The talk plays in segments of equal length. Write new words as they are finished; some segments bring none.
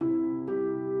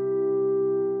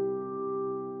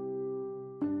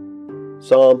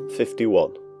Psalm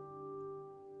 51.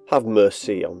 Have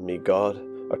mercy on me, God,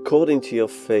 according to your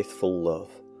faithful love.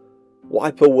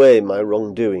 Wipe away my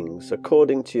wrongdoings,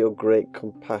 according to your great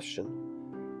compassion.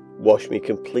 Wash me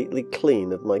completely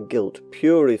clean of my guilt,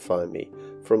 purify me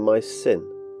from my sin,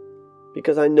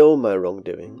 because I know my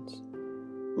wrongdoings.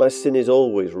 My sin is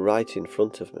always right in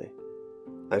front of me.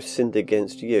 I've sinned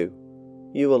against you,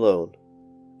 you alone.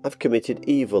 I've committed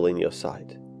evil in your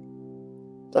sight.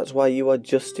 That's why you are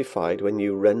justified when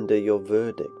you render your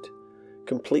verdict,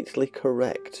 completely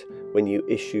correct when you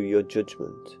issue your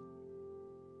judgment.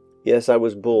 Yes, I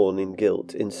was born in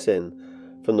guilt, in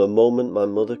sin, from the moment my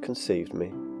mother conceived me.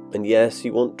 And yes,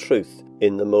 you want truth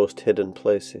in the most hidden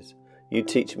places. You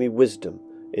teach me wisdom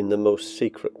in the most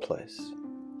secret place.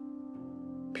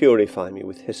 Purify me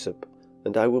with hyssop,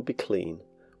 and I will be clean.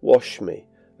 Wash me,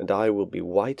 and I will be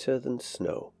whiter than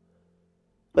snow.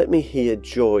 Let me hear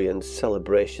joy and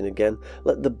celebration again.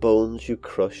 Let the bones you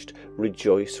crushed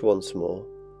rejoice once more.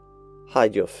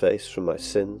 Hide your face from my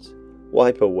sins.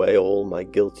 Wipe away all my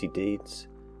guilty deeds.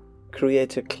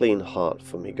 Create a clean heart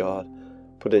for me, God.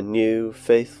 Put a new,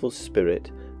 faithful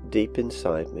spirit deep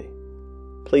inside me.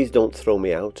 Please don't throw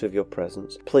me out of your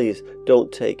presence. Please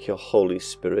don't take your Holy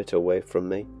Spirit away from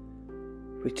me.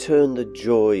 Return the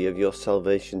joy of your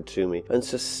salvation to me and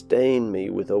sustain me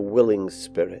with a willing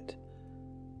spirit.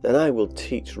 Then I will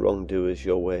teach wrongdoers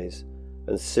your ways,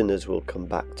 and sinners will come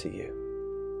back to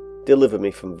you. Deliver me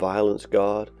from violence,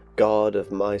 God, God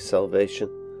of my salvation,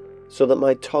 so that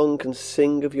my tongue can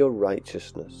sing of your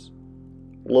righteousness.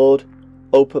 Lord,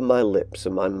 open my lips,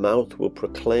 and my mouth will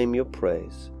proclaim your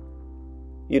praise.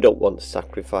 You don't want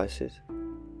sacrifices.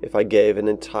 If I gave an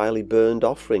entirely burned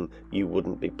offering, you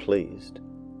wouldn't be pleased.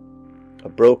 A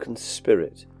broken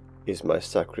spirit is my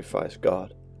sacrifice,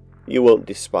 God. You won't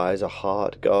despise a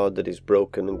heart, God, that is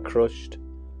broken and crushed.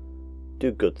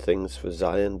 Do good things for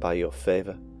Zion by your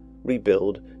favour.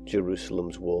 Rebuild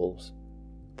Jerusalem's walls.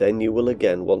 Then you will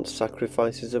again want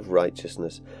sacrifices of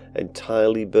righteousness,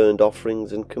 entirely burned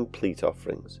offerings and complete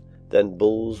offerings. Then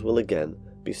bulls will again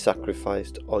be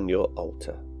sacrificed on your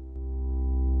altar.